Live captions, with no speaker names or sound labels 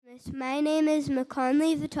My name is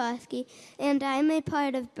McConley Vitosky, and I'm a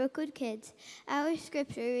part of Brookwood Kids. Our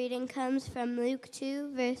scripture reading comes from Luke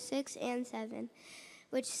 2, verse 6 and 7,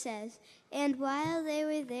 which says, "And while they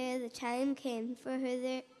were there, the time came for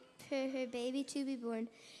her baby to be born.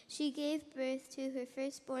 She gave birth to her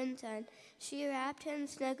firstborn son. She wrapped him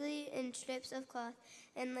snugly in strips of cloth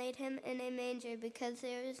and laid him in a manger because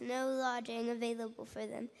there was no lodging available for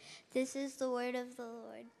them." This is the word of the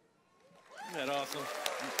Lord. Isn't that awesome?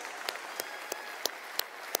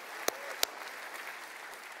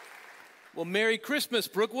 Well, Merry Christmas,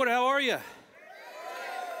 Brookwood. How are you?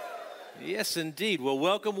 Yes, indeed. Well,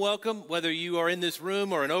 welcome, welcome. Whether you are in this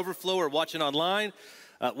room or an overflow or watching online,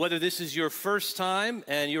 whether this is your first time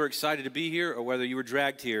and you're excited to be here, or whether you were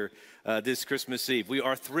dragged here this Christmas Eve, we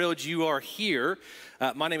are thrilled you are here.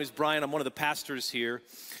 My name is Bryan. I'm one of the pastors here.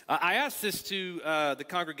 I asked this to the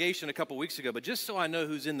congregation a couple weeks ago, but just so I know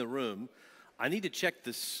who's in the room, I need to check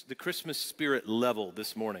the Christmas spirit level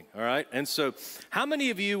this morning, all right? And so how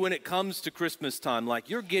many of you, when it comes to Christmas time,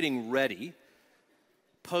 like you're getting ready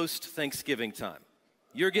post-Thanksgiving time?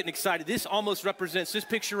 You're getting excited. This almost represents, this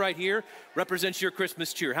picture right here represents your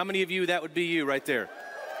Christmas cheer. How many of you, that would be you right there?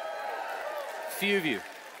 A few of you.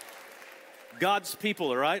 God's people,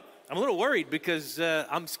 all right? I'm a little worried because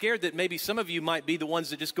I'm scared that maybe some of you might be the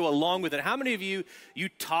ones that just go along with it. How many of you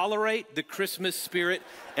tolerate the Christmas spirit,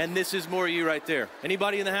 and this is more you right there?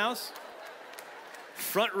 Anybody in the house?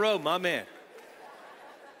 Front row, my man.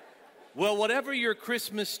 Well, whatever your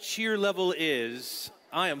Christmas cheer level is,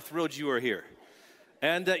 I am thrilled you are here.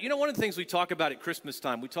 And one of the things we talk about at Christmas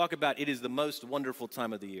time, we talk about it is the most wonderful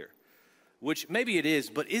time of the year, which maybe it is,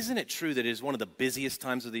 but isn't it true that it is one of the busiest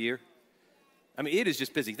times of the year? I mean, it is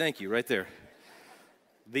just busy. Thank you, right there.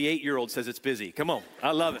 The 8-year-old says it's busy. Come on,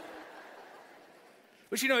 I love it.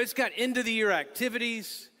 But it's got end-of-the-year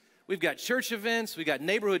activities. We've got church events. We've got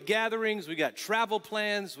neighborhood gatherings. We've got travel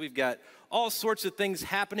plans. We've got all sorts of things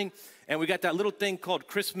happening. And we got that little thing called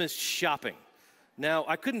Christmas shopping. Now,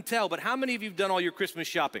 I couldn't tell, but how many of you have done all your Christmas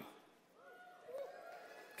shopping?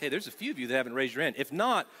 Okay, there's a few of you that haven't raised your hand. If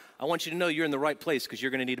not, I want you to know you're in the right place because you're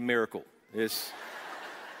going to need a miracle.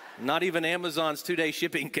 Not even Amazon's 2-day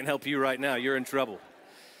shipping can help you right now. You're in trouble.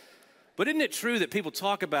 But isn't it true that people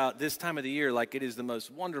talk about this time of the year like it is the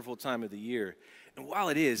most wonderful time of the year? And while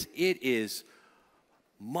it is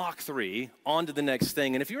Mach 3, on to the next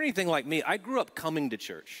thing. And if you're anything like me, I grew up coming to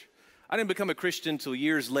church. I didn't become a Christian until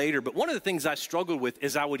years later, but one of the things I struggled with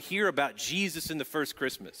is I would hear about Jesus in the first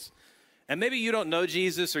Christmas. And maybe you don't know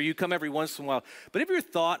Jesus or you come every once in a while, but have you ever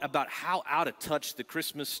thought about how out of touch the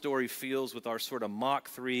Christmas story feels with our sort of Mach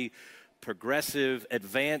 3, progressive,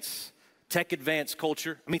 tech advanced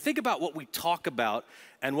culture? I mean, think about what we talk about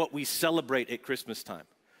and what we celebrate at Christmas time.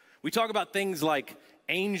 We talk about things like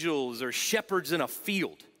angels or shepherds in a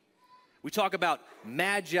field. We talk about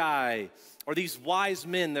magi or these wise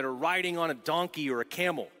men that are riding on a donkey or a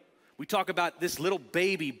camel. We talk about this little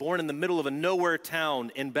baby born in the middle of a nowhere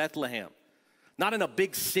town in Bethlehem. Not in a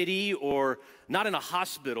big city or not in a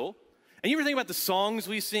hospital. And you ever think about the songs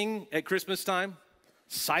we sing at Christmas time?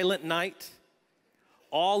 Silent night,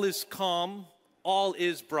 all is calm, all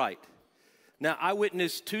is bright. Now, I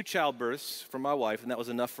witnessed 2 childbirths from my wife, and that was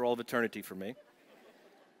enough for all of eternity for me.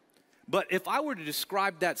 But if I were to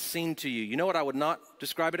describe that scene to you, you know what I would not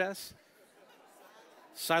describe it as?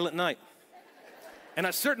 Silent night. And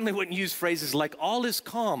I certainly wouldn't use phrases like all is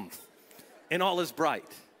calm and all is bright.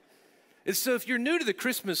 And so if you're new to the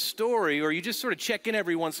Christmas story or you just sort of check in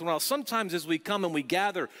every once in a while, sometimes as we come and we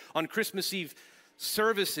gather on Christmas Eve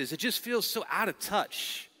services, it just feels so out of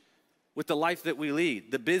touch with the life that we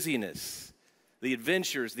lead, the busyness, the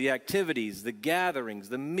adventures, the activities, the gatherings,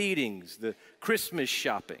 the meetings, the Christmas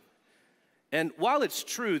shopping. And while it's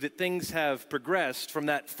true that things have progressed from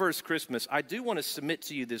that first Christmas, I do want to submit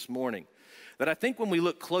to you this morning that I think when we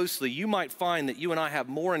look closely, you might find that you and I have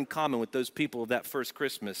more in common with those people of that first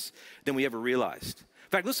Christmas than we ever realized. In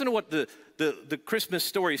fact, listen to what the Christmas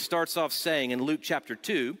story starts off saying in Luke chapter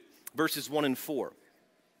 2, verses 1 and 4.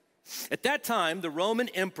 At that time, the Roman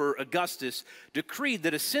Emperor Augustus decreed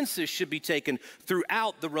that a census should be taken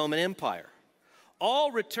throughout the Roman Empire.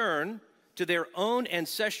 All return to their own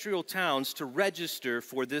ancestral towns to register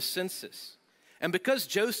for this census. And because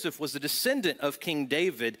Joseph was a descendant of King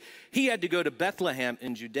David, he had to go to Bethlehem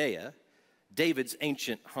in Judea, David's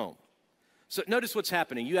ancient home. So notice what's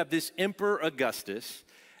happening. You have this Emperor Augustus,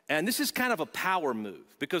 and this is kind of a power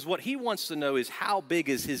move because what he wants to know is how big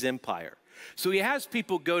is his empire. So he has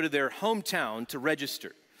people go to their hometown to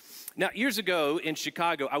register. Now, years ago in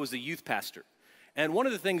Chicago, I was a youth pastor. And one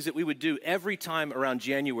of the things that we would do every time around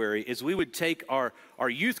January is we would take our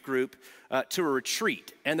youth group to a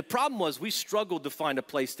retreat. And the problem was we struggled to find a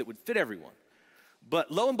place that would fit everyone.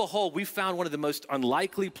 But lo and behold, we found one of the most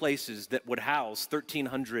unlikely places that would house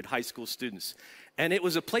 1,300 high school students. And it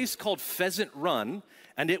was a place called Pheasant Run,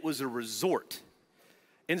 and it was a resort.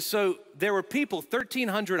 And so there were people,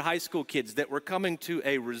 1,300 high school kids, that were coming to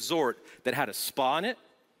a resort that had a spa in it,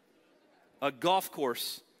 a golf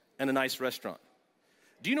course, and a nice restaurant.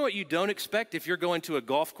 Do you know what you don't expect if you're going to a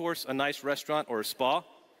golf course, a nice restaurant, or a spa?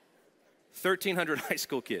 1,300 high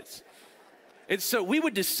school kids. And so we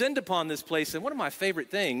would descend upon this place, and one of my favorite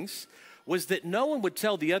things was that no one would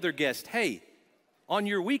tell the other guest, hey, on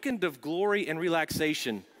your weekend of glory and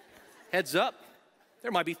relaxation, heads up,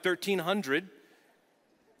 there might be 1,300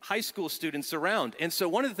 high school students around. And so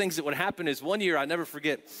one of the things that would happen is one year, I'll never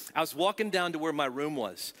forget, I was walking down to where my room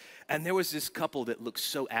was, and there was this couple that looked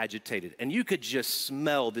so agitated, and you could just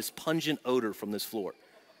smell this pungent odor from this floor.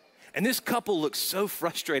 And this couple looked so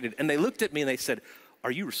frustrated, and they looked at me and they said, are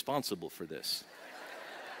you responsible for this?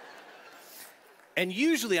 And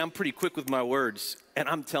usually I'm pretty quick with my words, and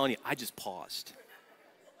I'm telling you, I just paused.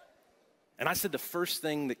 And I said the first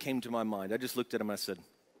thing that came to my mind. I just looked at him and I said,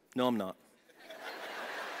 no, I'm not.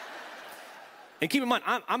 And keep in mind,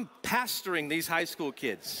 I'm pastoring these high school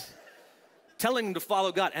kids, telling them to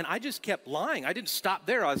follow God, and I just kept lying. I didn't stop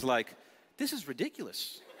there. I was like, this is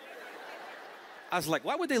ridiculous. I was like,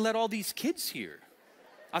 why would they let all these kids here?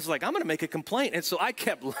 I was like, I'm gonna make a complaint. And so I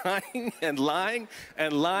kept lying and lying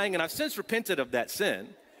and lying, and I've since repented of that sin.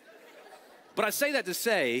 But I say that to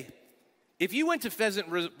say, if you went to Pheasant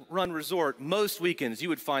Run Resort most weekends, you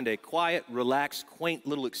would find a quiet, relaxed, quaint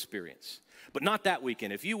little experience. But not that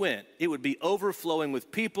weekend. If you went, it would be overflowing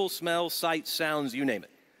with people, smells, sights, sounds, you name it.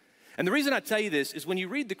 And the reason I tell you this is when you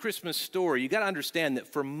read the Christmas story, you gotta understand that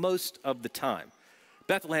for most of the time,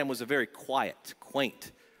 Bethlehem was a very quiet,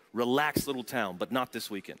 quaint, relaxed little town, but not this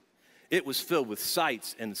weekend. It was filled with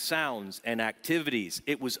sights and sounds and activities.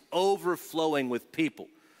 It was overflowing with people.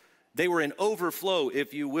 They were in overflow,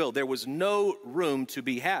 if you will. There was no room to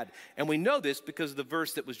be had. And we know this because of the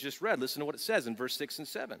verse that was just read. Listen to what it says in verse 6 and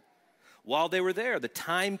 7. While they were there, the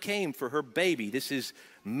time came for her baby. This is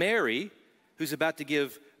Mary, who's about to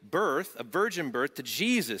give birth, a virgin birth, to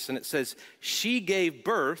Jesus. And it says, she gave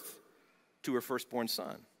birth to her firstborn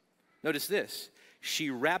son. Notice this.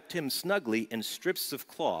 She wrapped him snugly in strips of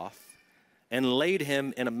cloth and laid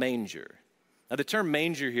him in a manger. Now, the term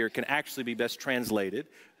manger here can actually be best translated,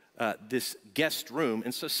 this guest room.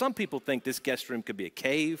 And so some people think this guest room could be a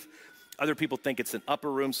cave. Other people think it's an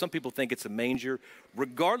upper room. Some people think it's a manger.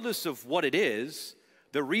 Regardless of what it is,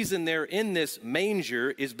 the reason they're in this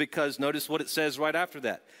manger is because, notice what it says right after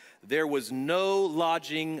that. There was no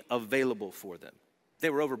lodging available for them.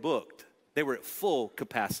 They were overbooked. They were at full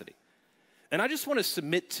capacity. And I just want to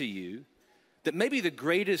submit to you that maybe the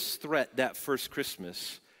greatest threat that first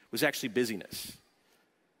Christmas was actually busyness.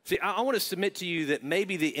 See, I want to submit to you that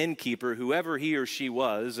maybe the innkeeper, whoever he or she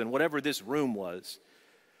was, and whatever this room was,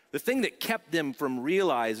 the thing that kept them from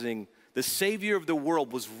realizing the Savior of the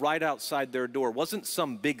world was right outside their door wasn't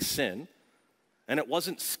some big sin, and it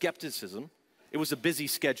wasn't skepticism. It was a busy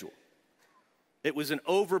schedule. It was an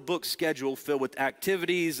overbooked schedule filled with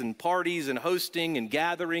activities and parties and hosting and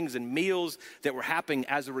gatherings and meals that were happening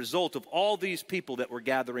as a result of all these people that were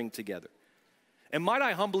gathering together. And might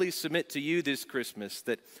I humbly submit to you this Christmas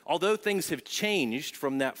that although things have changed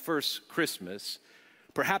from that first Christmas,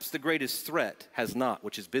 perhaps the greatest threat has not,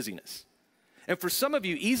 which is busyness. And for some of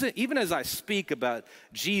you, even as I speak about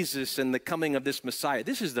Jesus and the coming of this Messiah,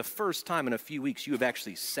 this is the first time in a few weeks you have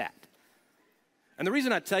actually sat. And the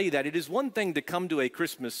reason I tell you that, it is one thing to come to a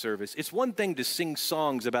Christmas service. It's one thing to sing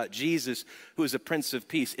songs about Jesus, who is a Prince of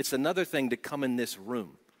Peace. It's another thing to come in this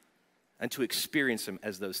room and to experience him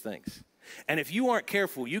as those things. And if you aren't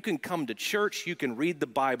careful, you can come to church, you can read the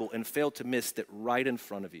Bible, and fail to miss that right in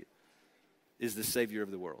front of you is the Savior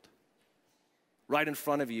of the world. Right in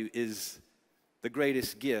front of you is the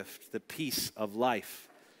greatest gift, the peace of life,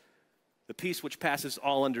 the peace which passes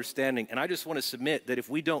all understanding. And I just want to submit that if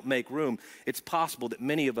we don't make room, it's possible that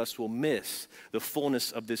many of us will miss the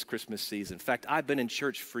fullness of this Christmas season. In fact, I've been in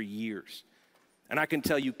church for years, and I can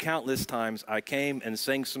tell you countless times I came and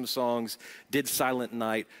sang some songs, did Silent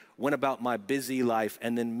Night, went about my busy life,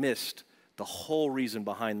 and then missed the whole reason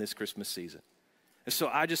behind this Christmas season. And so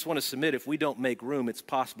I just want to submit, if we don't make room, it's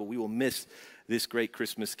possible we will miss this great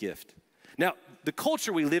Christmas gift. Now, the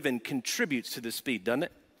culture we live in contributes to this speed, doesn't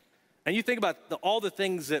it? And you think about all the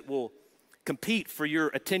things that will compete for your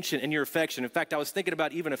attention and your affection. In fact, I was thinking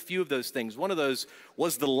about even a few of those things. One of those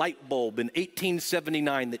was the light bulb in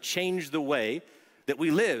 1879 that changed the way that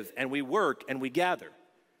we live and we work and we gather.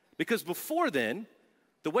 Because before then,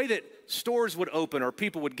 the way that stores would open or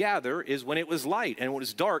people would gather is when it was light, and when it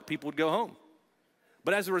was dark, people would go home.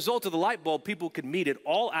 But as a result of the light bulb, people could meet at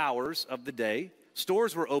all hours of the day.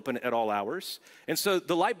 Stores were open at all hours. And so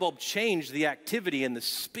the light bulb changed the activity and the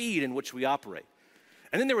speed in which we operate.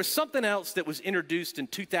 And then there was something else that was introduced in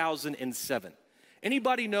 2007.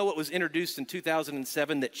 Anybody know what was introduced in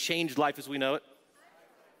 2007 that changed life as we know it?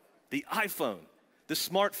 The iPhone, the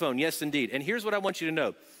smartphone, yes indeed. And here's what I want you to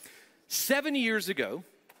know. 7 years ago,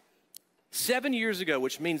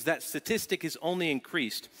 which means that statistic has only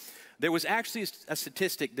increased, there was actually a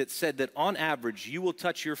statistic that said that on average, you will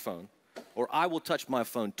touch your phone, or I will touch my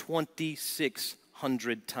phone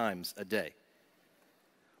 2,600 times a day.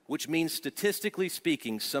 Which means statistically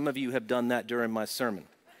speaking, some of you have done that during my sermon.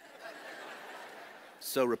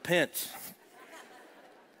 So repent.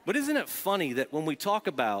 But isn't it funny that when we talk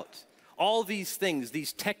about all these things,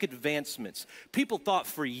 these tech advancements, people thought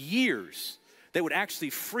for years they would actually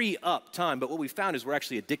free up time, but what we found is we're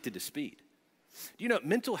actually addicted to speed. Do you know,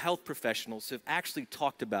 mental health professionals have actually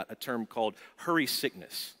talked about a term called hurry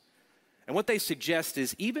sickness. And what they suggest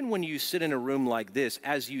is even when you sit in a room like this,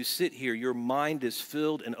 as you sit here, your mind is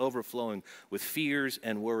filled and overflowing with fears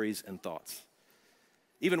and worries and thoughts.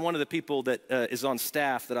 Even one of the people that is on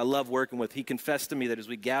staff that I love working with, he confessed to me that as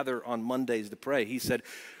we gather on Mondays to pray, he said,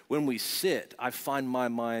 when we sit, I find my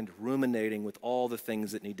mind ruminating with all the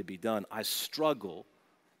things that need to be done. I struggle,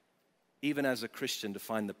 even as a Christian, to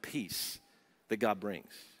find the peace that God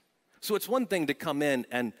brings. So it's one thing to come in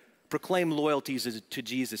and proclaim loyalties to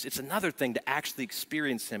Jesus. It's another thing to actually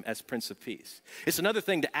experience him as Prince of Peace. It's another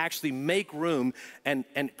thing to actually make room and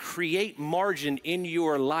create margin in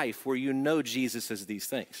your life where you know Jesus as these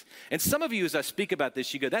things. And some of you, as I speak about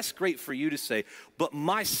this, you go, that's great for you to say, but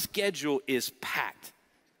my schedule is packed.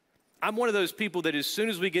 I'm one of those people that as soon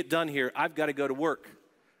as we get done here, I've got to go to work.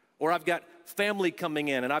 Or I've got family coming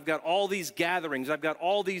in, and I've got all these gatherings, I've got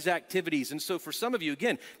all these activities. And so for some of you,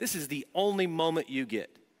 again, this is the only moment you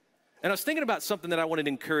get. And I was thinking about something that I wanted to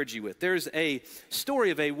encourage you with. There's a story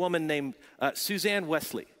of a woman named Suzanne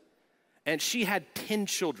Wesley, and she had 10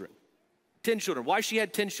 children. 10 children. Why she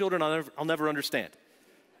had 10 children, I'll never understand.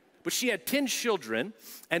 But she had 10 children,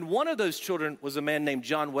 and one of those children was a man named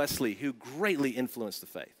John Wesley who greatly influenced the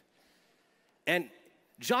faith. And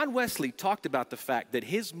John Wesley talked about the fact that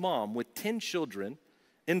his mom with 10 children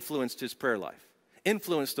influenced his prayer life,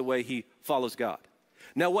 influenced the way he follows God.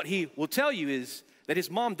 Now, what he will tell you is that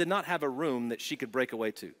his mom did not have a room that she could break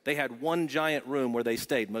away to. They had one giant room where they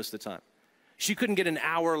stayed most of the time. She couldn't get an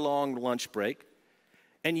hour-long lunch break.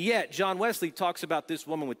 And yet, John Wesley talks about this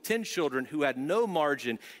woman with 10 children who had no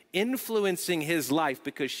margin influencing his life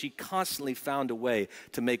because she constantly found a way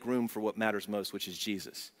to make room for what matters most, which is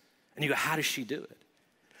Jesus. And you go, how does she do it?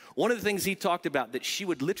 One of the things he talked about that she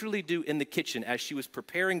would literally do in the kitchen as she was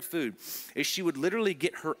preparing food is she would literally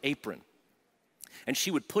get her apron and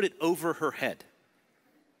she would put it over her head.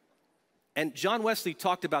 And John Wesley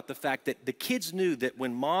talked about the fact that the kids knew that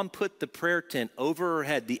when mom put the prayer tent over her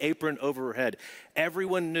head, the apron over her head,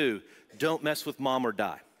 everyone knew, don't mess with mom or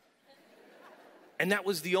die. And that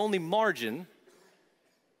was the only margin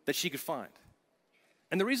that she could find.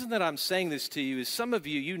 And the reason that I'm saying this to you is some of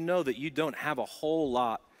you, you know that you don't have a whole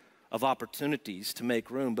lot of opportunities to make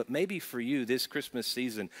room, but maybe for you this Christmas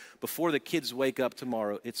season, before the kids wake up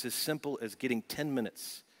tomorrow, it's as simple as getting 10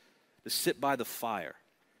 minutes to sit by the fire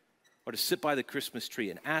or to sit by the Christmas tree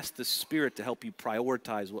and ask the Spirit to help you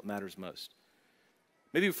prioritize what matters most.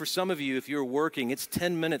 Maybe for some of you, if you're working, it's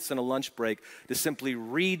 10 minutes in a lunch break to simply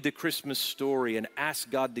read the Christmas story and ask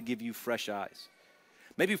God to give you fresh eyes.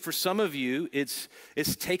 Maybe for some of you, it's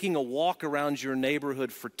taking a walk around your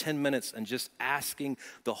neighborhood for 10 minutes and just asking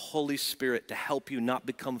the Holy Spirit to help you not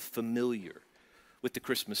become familiar with the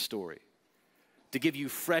Christmas story, to give you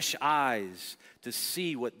fresh eyes to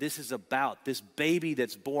see what this is about, this baby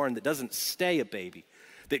that's born that doesn't stay a baby,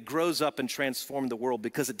 that grows up and transforms the world,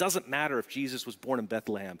 because it doesn't matter if Jesus was born in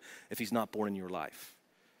Bethlehem if he's not born in your life.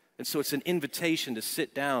 And so it's an invitation to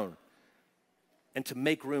sit down and to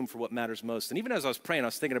make room for what matters most. And even as I was praying, I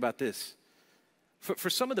was thinking about this. For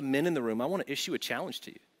some of the men in the room, I want to issue a challenge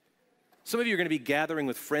to you. Some of you are going to be gathering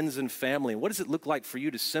with friends and family. And what does it look like for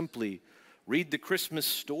you to simply read the Christmas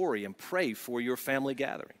story and pray for your family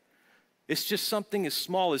gathering? It's just something as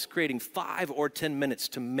small as creating 5 or 10 minutes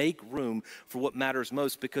to make room for what matters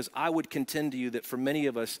most, because I would contend to you that for many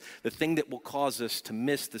of us, the thing that will cause us to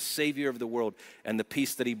miss the Savior of the world and the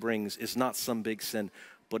peace that he brings is not some big sin,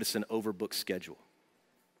 but it's an overbooked schedule.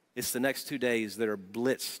 It's the next 2 days that are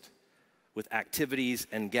blitzed with activities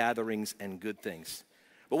and gatherings and good things.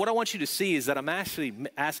 But what I want you to see is that I'm actually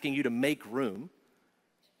asking you to make room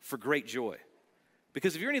for great joy.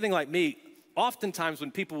 Because if you're anything like me, oftentimes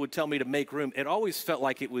when people would tell me to make room, it always felt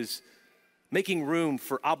like it was making room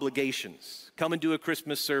for obligations. Come and do a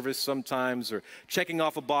Christmas service sometimes, or checking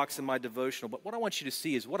off a box in my devotional. But what I want you to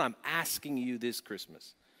see is what I'm asking you this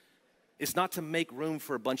Christmas. It's not to make room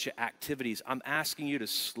for a bunch of activities. I'm asking you to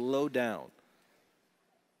slow down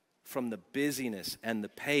from the busyness and the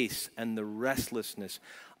pace and the restlessness.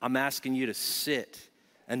 I'm asking you to sit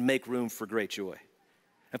and make room for great joy.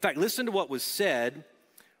 In fact, listen to what was said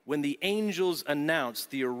when the angels announced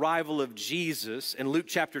the arrival of Jesus in Luke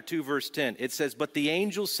chapter 2, verse 10. It says, "But the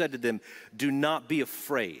angels said to them, 'Do not be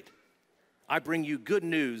afraid. I bring you good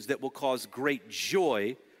news that will cause great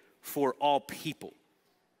joy for all people.'"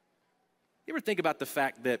 You ever think about the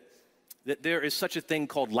fact that there is such a thing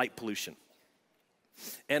called light pollution?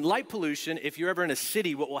 And light pollution, if you're ever in a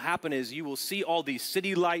city, what will happen is you will see all these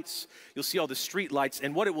city lights, you'll see all the street lights,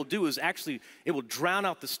 and what it will do is actually, it will drown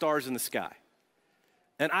out the stars in the sky.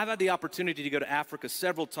 And I've had the opportunity to go to Africa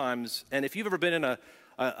several times, and if you've ever been in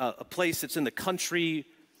a place that's in the country,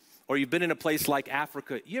 or you've been in a place like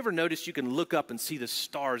Africa, you ever notice you can look up and see the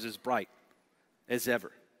stars as bright as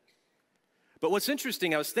ever? But what's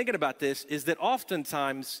interesting, I was thinking about this, is that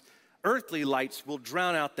oftentimes earthly lights will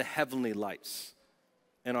drown out the heavenly lights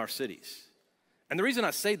in our cities. And the reason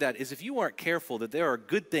I say that is if you aren't careful, that there are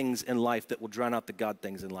good things in life that will drown out the God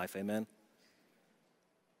things in life, amen?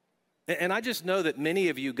 And I just know that many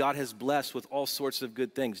of you, God has blessed with all sorts of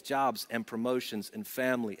good things, jobs and promotions and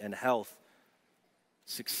family and health,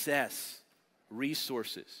 success,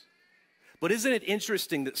 resources. But isn't it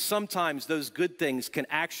interesting that sometimes those good things can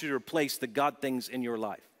actually replace the God things in your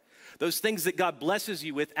life? Those things that God blesses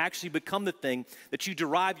you with actually become the thing that you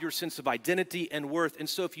derive your sense of identity and worth. And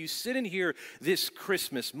so if you sit in here this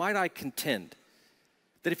Christmas, might I contend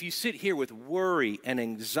that if you sit here with worry and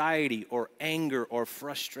anxiety or anger or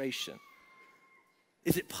frustration,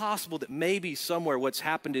 is it possible that maybe somewhere what's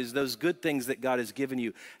happened is those good things that God has given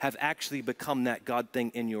you have actually become that God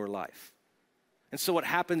thing in your life? And so what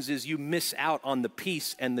happens is you miss out on the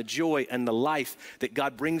peace and the joy and the life that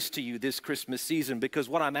God brings to you this Christmas season, because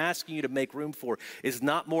what I'm asking you to make room for is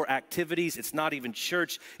not more activities, it's not even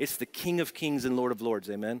church, it's the King of Kings and Lord of Lords,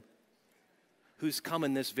 amen? Who's come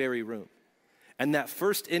in this very room. And that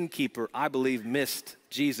first innkeeper, I believe, missed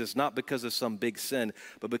Jesus, not because of some big sin,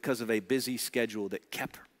 but because of a busy schedule that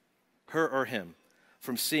kept her or him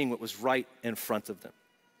from seeing what was right in front of them.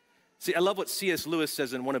 See, I love what C.S. Lewis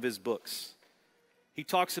says in one of his books. He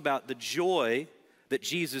talks about the joy that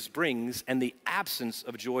Jesus brings and the absence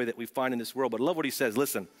of joy that we find in this world. But I love what he says.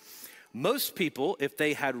 Listen, most people, if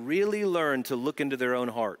they had really learned to look into their own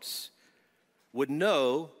hearts, would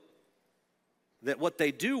know that what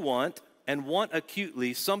they do want, and want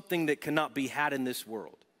acutely, something that cannot be had in this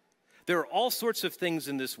world. There are all sorts of things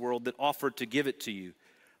in this world that offer to give it to you,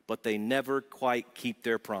 but they never quite keep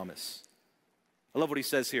their promise. I love what he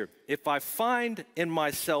says here. If I find in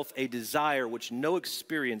myself a desire which no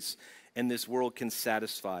experience in this world can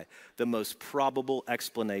satisfy, the most probable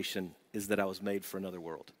explanation is that I was made for another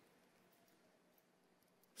world.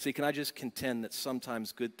 See, can I just contend that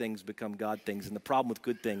sometimes good things become God things, and the problem with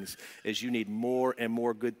good things is you need more and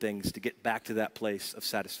more good things to get back to that place of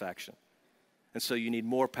satisfaction. And so you need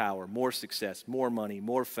more power, more success, more money,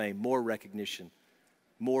 more fame, more recognition,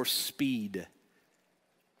 more speed.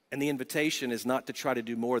 And the invitation is not to try to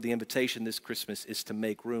do more. The invitation this Christmas is to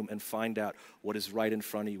make room and find out what is right in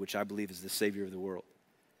front of you, which I believe is the Savior of the world.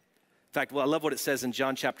 In fact, well, I love what it says in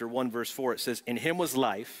John chapter 1, verse 4. It says, "In him was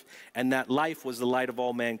life, and that life was the light of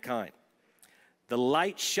all mankind. The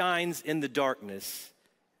light shines in the darkness,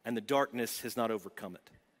 and the darkness has not overcome it."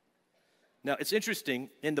 Now, it's interesting.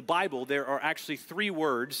 In the Bible, there are actually 3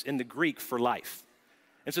 words in the Greek for life.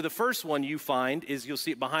 And so the first one you find is, you'll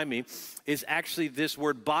see it behind me, is actually this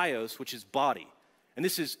word bios, which is body. And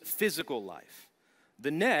this is physical life.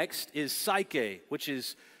 The next is psyche, which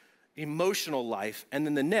is emotional life. And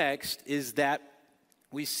then the next is that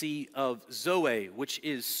we see of zoe, which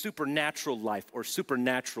is supernatural life or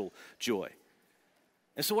supernatural joy.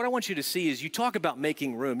 And so what I want you to see is, you talk about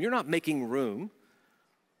making room. You're not making room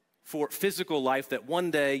for physical life that one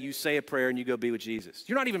day you say a prayer and you go be with Jesus.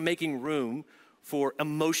 You're not even making room for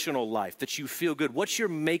emotional life, that you feel good. What you're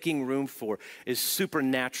making room for is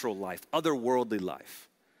supernatural life, otherworldly life.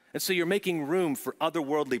 And so you're making room for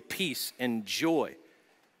otherworldly peace and joy.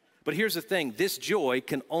 But here's the thing, this joy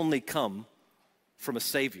can only come from a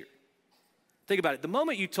Savior. Think about it. The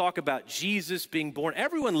moment you talk about Jesus being born,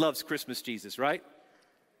 everyone loves Christmas Jesus, right?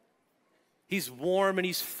 He's warm and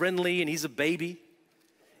he's friendly and he's a baby.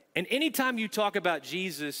 And anytime you talk about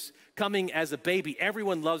Jesus coming as a baby,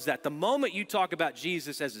 everyone loves that. The moment you talk about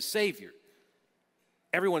Jesus as a Savior,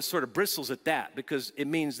 everyone sort of bristles at that because it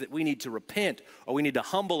means that we need to repent or we need to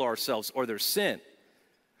humble ourselves or there's sin.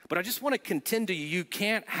 But I just want to contend to you, you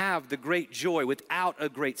can't have the great joy without a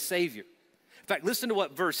great Savior. In fact, listen to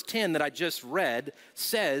what verse 10 that I just read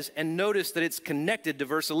says, and notice that it's connected to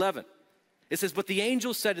verse 11. It says, "But the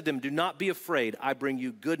angel said to them, 'Do not be afraid, I bring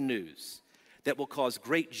you good news that will cause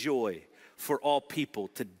great joy for all people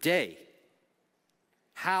today.'"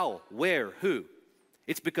 How, where, who?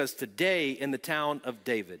 It's because today in the town of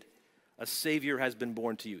David, a Savior has been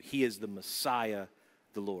born to you. He is the Messiah,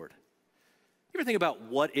 the Lord. You ever think about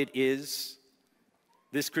what it is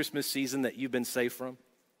this Christmas season that you've been saved from,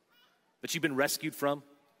 that you've been rescued from?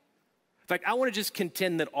 In fact, I want to just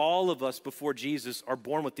contend that all of us before Jesus are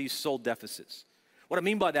born with these soul deficits. What I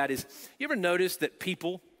mean by that is, you ever notice that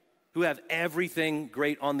people who have everything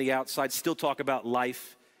great on the outside still talk about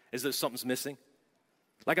life as though something's missing?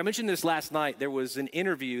 Like I mentioned this last night, there was an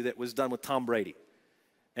interview that was done with Tom Brady.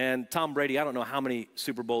 And Tom Brady, I don't know how many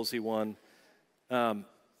Super Bowls he won. I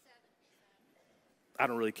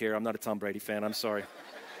don't really care. I'm not a Tom Brady fan. I'm sorry.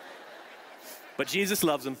 But Jesus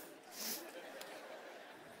loves him.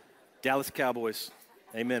 Dallas Cowboys.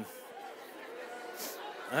 Amen.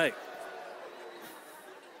 Hey.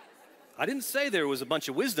 I didn't say there was a bunch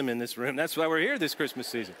of wisdom in this room. That's why we're here this Christmas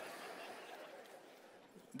season.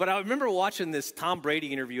 But I remember watching this Tom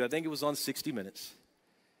Brady interview. I think it was on 60 Minutes.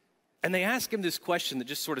 And they asked him this question that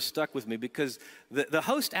just sort of stuck with me because the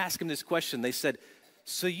host asked him this question. They said,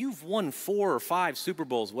 "So you've won 4 or 5 Super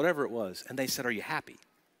Bowls, whatever it was." And they said, "Are you happy?"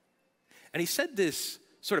 And he said this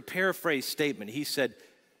sort of paraphrased statement. He said,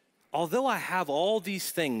 "Although I have all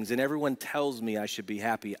these things and everyone tells me I should be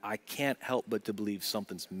happy, I can't help but to believe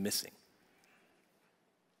something's missing.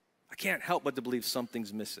 I can't help but to believe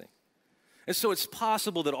something's missing." And so it's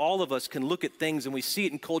possible that all of us can look at things and we see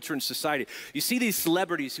it in culture and society. You see these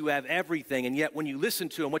celebrities who have everything, and yet when you listen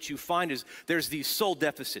to them, what you find is there's these soul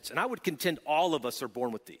deficits. And I would contend all of us are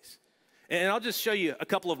born with these. And I'll just show you a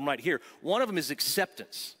couple of them right here. One of them is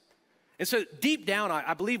acceptance. And so deep down,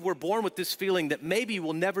 I believe we're born with this feeling that maybe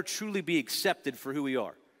we'll never truly be accepted for who we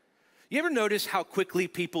are. You ever notice how quickly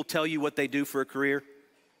people tell you what they do for a career?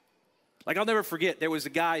 Like, I'll never forget, there was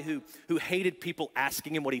a guy who hated people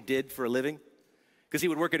asking him what he did for a living because he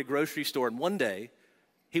would work at a grocery store, and one day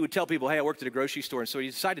he would tell people, "Hey, I worked at a grocery store," and so he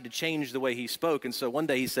decided to change the way he spoke, and so one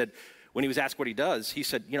day he said, when he was asked what he does, he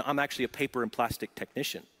said, "I'm actually a paper and plastic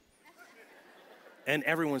technician." And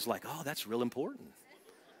everyone's like, "Oh, that's real important."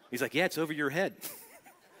 He's like, "Yeah, it's over your head."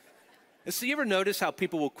 And so you ever notice how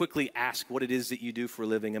people will quickly ask what it is that you do for a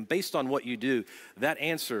living, and based on what you do, that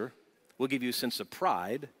answer will give you a sense of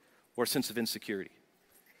pride or a sense of insecurity.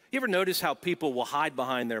 You ever notice how people will hide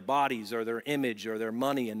behind their bodies or their image or their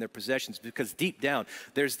money and their possessions because deep down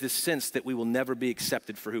there's this sense that we will never be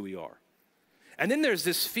accepted for who we are. And then there's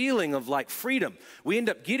this feeling of like freedom. We end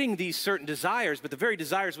up getting these certain desires, but the very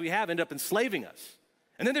desires we have end up enslaving us.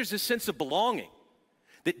 And then there's this sense of belonging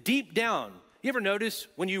that deep down, you ever notice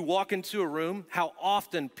when you walk into a room how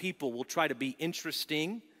often people will try to be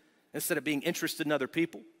interesting instead of being interested in other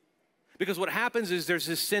people? Because what happens is there's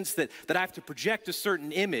this sense that I have to project a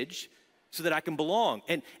certain image so that I can belong.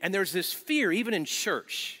 And there's this fear, even in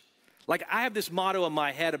church. Like, I have this motto in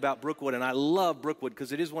my head about Brookwood, and I love Brookwood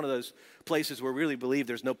because it is one of those places where we really believe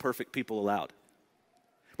there's no perfect people allowed.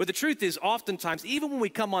 But the truth is, oftentimes, even when we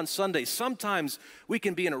come on Sunday, sometimes we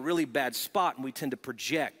can be in a really bad spot and we tend to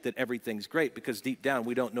project that everything's great because deep down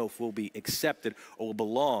we don't know if we'll be accepted or will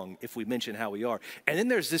belong if we mention how we are. And then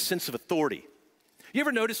there's this sense of authority. You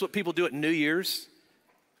ever notice what people do at New Year's?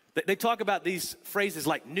 They talk about these phrases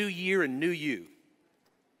like New Year and New You.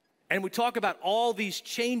 And we talk about all these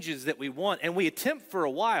changes that we want, and we attempt for a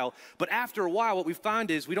while, but after a while what we find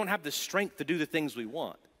is we don't have the strength to do the things we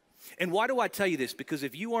want. And why do I tell you this? Because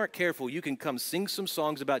if you aren't careful, you can come sing some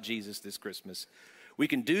songs about Jesus this Christmas. We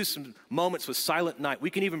can do some moments with Silent Night. We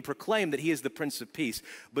can even proclaim that he is the Prince of Peace,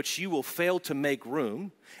 but you will fail to make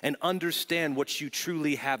room and understand what you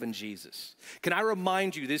truly have in Jesus. Can I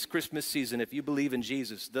remind you this Christmas season, if you believe in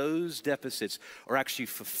Jesus, those deficits are actually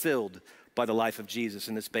fulfilled by the life of Jesus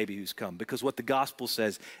and this baby who's come. Because what the gospel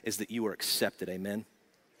says is that you are accepted, amen?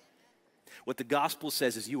 What the gospel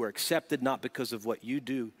says is you are accepted not because of what you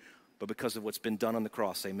do, but because of what's been done on the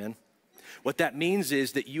cross, amen? What that means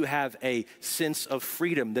is that you have a sense of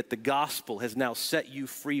freedom, that the gospel has now set you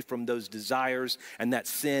free from those desires and that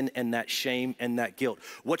sin and that shame and that guilt.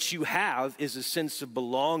 What you have is a sense of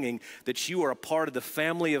belonging, that you are a part of the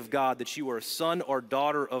family of God, that you are a son or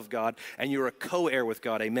daughter of God, and you're a co-heir with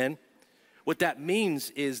God, amen? What that means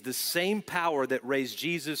is the same power that raised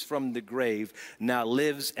Jesus from the grave now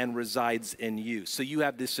lives and resides in you. So you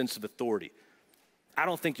have this sense of authority. I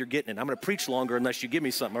don't think you're getting it. I'm going to preach longer unless you give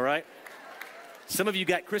me something, all right? Some of you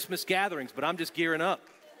got Christmas gatherings, but I'm just gearing up.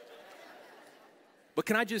 But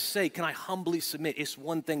can I just say, can I humbly submit? It's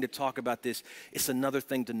one thing to talk about this. It's another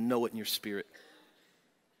thing to know it in your spirit.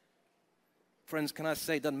 Friends, can I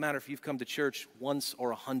say, it doesn't matter if you've come to church once or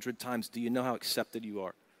 100 times. Do you know how accepted you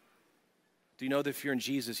are? Do you know that if you're in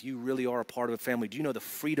Jesus, you really are a part of a family? Do you know the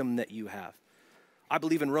freedom that you have? I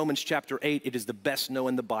believe in Romans chapter 8, it is the best know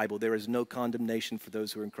in the Bible. There is no condemnation for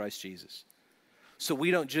those who are in Christ Jesus. So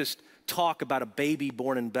we don't just talk about a baby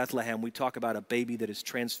born in Bethlehem. We talk about a baby that has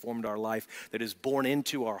transformed our life, that is born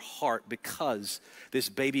into our heart because this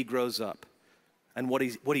baby grows up. And what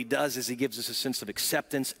he does is he gives us a sense of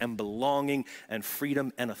acceptance and belonging and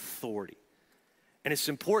freedom and authority. And it's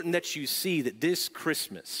important that you see that this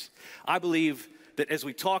Christmas, I believe that as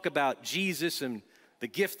we talk about Jesus and the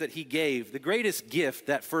gift that he gave, the greatest gift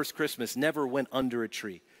that first Christmas never went under a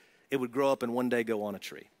tree. It would grow up and one day go on a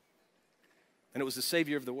tree. And it was the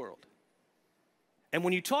Savior of the world. And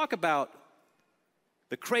when you talk about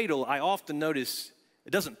the cradle, I often notice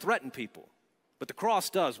it doesn't threaten people, but the cross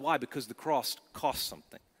does. Why? Because the cross costs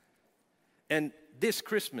something. And this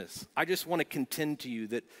Christmas, I just want to contend to you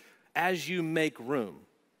that as you make room,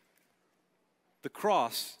 the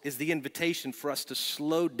cross is the invitation for us to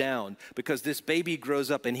slow down because this baby grows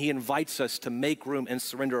up and he invites us to make room and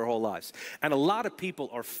surrender our whole lives. And a lot of people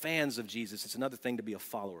are fans of Jesus. It's another thing to be a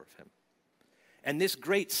follower of him. And this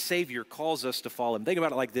great Savior calls us to follow him. Think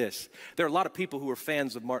about it like this. There are a lot of people who are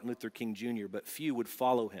fans of Martin Luther King Jr., but few would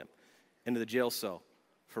follow him into the jail cell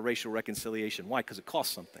for racial reconciliation. Why? Because it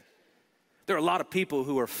costs something. There are a lot of people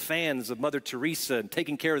who are fans of Mother Teresa and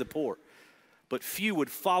taking care of the poor, but few would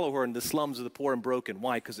follow her in the slums of the poor and broken.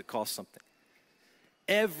 Why? Because it costs something.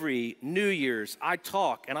 Every New Year's, I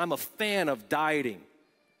talk, and I'm a fan of dieting,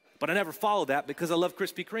 but I never follow that because I love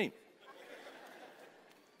Krispy Kreme.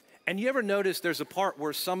 And you ever notice there's a part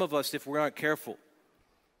where some of us, if we aren't careful,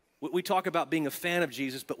 we talk about being a fan of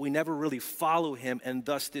Jesus, but we never really follow him, and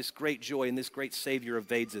thus this great joy and this great Savior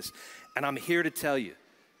evades us. And I'm here to tell you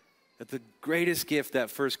that the greatest gift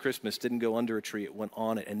that first Christmas didn't go under a tree, it went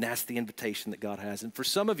on it, and that's the invitation that God has. And for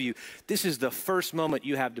some of you, this is the first moment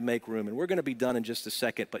you have to make room, and we're going to be done in just a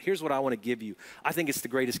second, but here's what I want to give you. I think it's the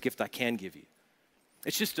greatest gift I can give you.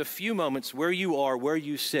 It's just a few moments where you are, where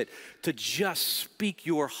you sit, to just speak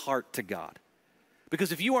your heart to God.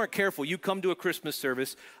 Because if you aren't careful, you come to a Christmas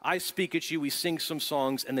service, I speak at you, we sing some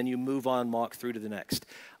songs, and then you move on, walk through to the next.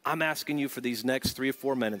 I'm asking you for these next 3 or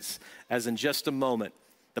 4 minutes, as in just a moment,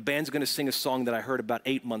 the band's going to sing a song that I heard about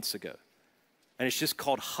 8 months ago. And it's just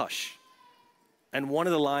called Hush. And one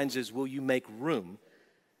of the lines is, will you make room?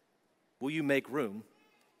 Will you make room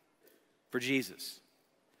for Jesus?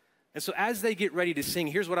 And so as they get ready to sing,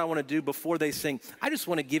 here's what I want to do before they sing. I just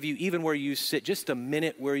want to give you, even where you sit, just a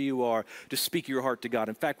minute where you are to speak your heart to God.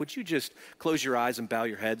 In fact, would you just close your eyes and bow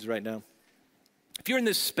your heads right now? If you're in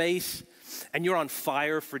this space and you're on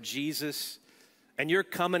fire for Jesus and you're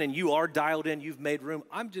coming and you are dialed in, you've made room,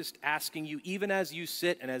 I'm just asking you, even as you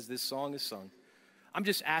sit and as this song is sung, I'm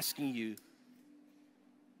just asking you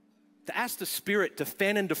to ask the Spirit to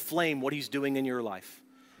fan into flame what he's doing in your life.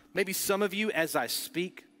 Maybe some of you, as I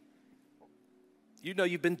speak, you know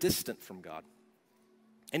you've been distant from God.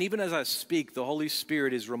 And even as I speak, the Holy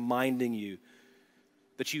Spirit is reminding you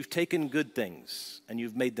that you've taken good things and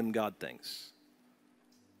you've made them God things.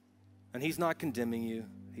 And he's not condemning you.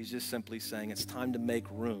 He's just simply saying it's time to make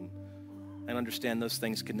room and understand those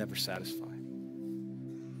things can never satisfy.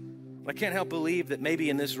 I can't help believe that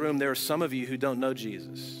maybe in this room there are some of you who don't know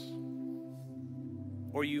Jesus.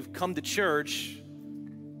 Or you've come to church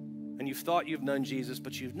and you've thought you've known Jesus,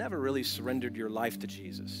 but you've never really surrendered your life to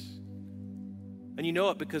Jesus. And you know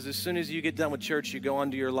it because as soon as you get done with church, you go on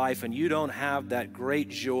to your life and you don't have that great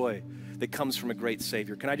joy that comes from a great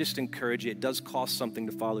Savior. Can I just encourage you, it does cost something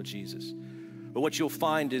to follow Jesus. But what you'll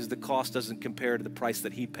find is the cost doesn't compare to the price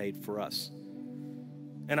that he paid for us.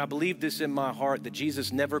 And I believe this in my heart, that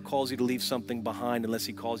Jesus never calls you to leave something behind unless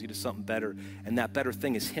he calls you to something better, and that better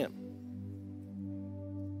thing is him.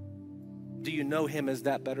 Do you know him as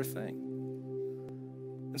that better thing?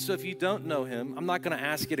 And so if you don't know him, I'm not going to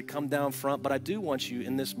ask you to come down front, but I do want you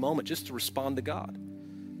in this moment just to respond to God.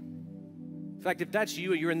 In fact, if that's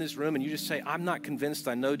you, you're in this room and you just say, I'm not convinced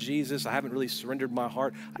I know Jesus, I haven't really surrendered my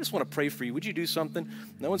heart, I just want to pray for you. Would you do something?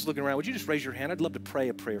 No one's looking around. Would you just raise your hand? I'd love to pray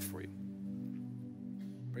a prayer for you.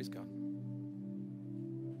 Praise God.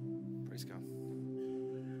 Praise God.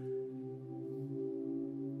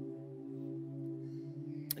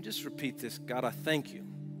 And just repeat this. God, I thank you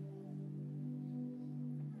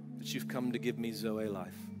that you've come to give me Zoe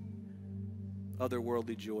life,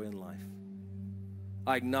 otherworldly joy in life.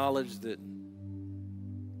 I acknowledge that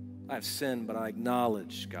I have sinned, but I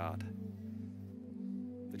acknowledge, God,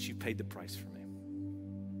 that you paid the price for me.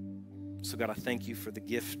 So God, I thank you for the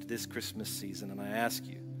gift this Christmas season, and I ask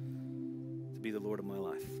you to be the Lord of my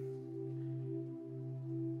life.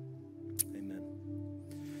 Amen.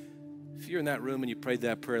 If you're in that room and you prayed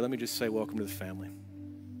that prayer, let me just say welcome to the family.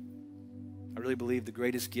 I really believe the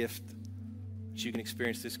greatest gift that you can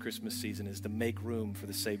experience this Christmas season is to make room for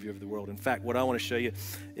the Savior of the world. In fact, what I want to show you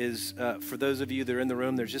is for those of you that are in the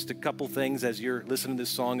room, there's just a couple things as you're listening to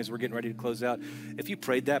this song as we're getting ready to close out. If you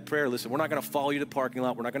prayed that prayer, listen, we're not going to follow you to the parking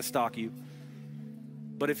lot. We're not going to stalk you.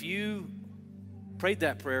 But if you prayed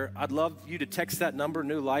that prayer, I'd love you to text that number,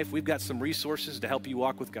 New Life. We've got some resources to help you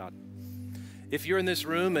walk with God. If you're in this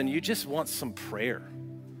room and you just want some prayer,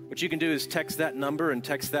 what you can do is text that number and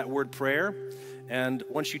text that word prayer. And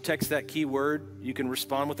once you text that key word, you can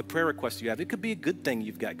respond with a prayer request you have. It could be a good thing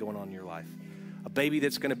you've got going on in your life. A baby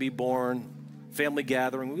that's going to be born, family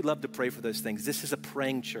gathering. We love to pray for those things. This is a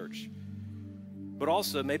praying church. But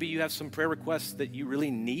also, maybe you have some prayer requests that you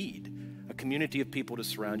really need, a community of people to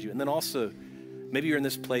surround you. And then also, maybe you're in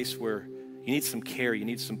this place where you need some care, you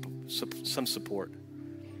need some support.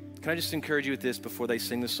 Can I just encourage you with this before they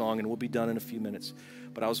sing the song, and we'll be done in a few minutes.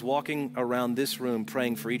 But I was walking around this room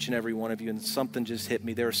praying for each and every one of you, and something just hit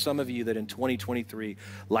me. There are some of you that in 2023,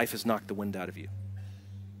 life has knocked the wind out of you.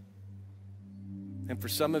 And for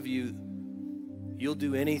some of you, you'll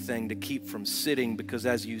do anything to keep from sitting, because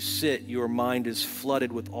as you sit, your mind is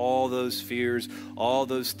flooded with all those fears, all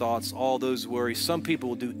those thoughts, all those worries. Some people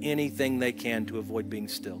will do anything they can to avoid being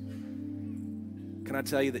still. Can I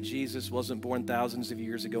tell you that Jesus wasn't born thousands of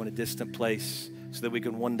years ago in a distant place so that we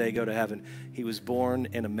could one day go to heaven? He was born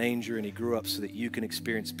in a manger, and he grew up so that you can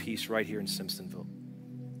experience peace right here in Simpsonville.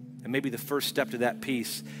 And maybe the first step to that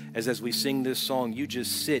peace is, as we sing this song, you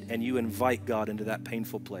just sit and you invite God into that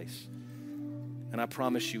painful place. And I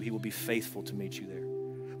promise you, he will be faithful to meet you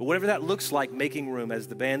there. But whatever that looks like, making room as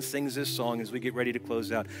the band sings this song, as we get ready to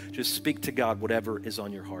close out, just speak to God whatever is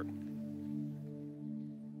on your heart.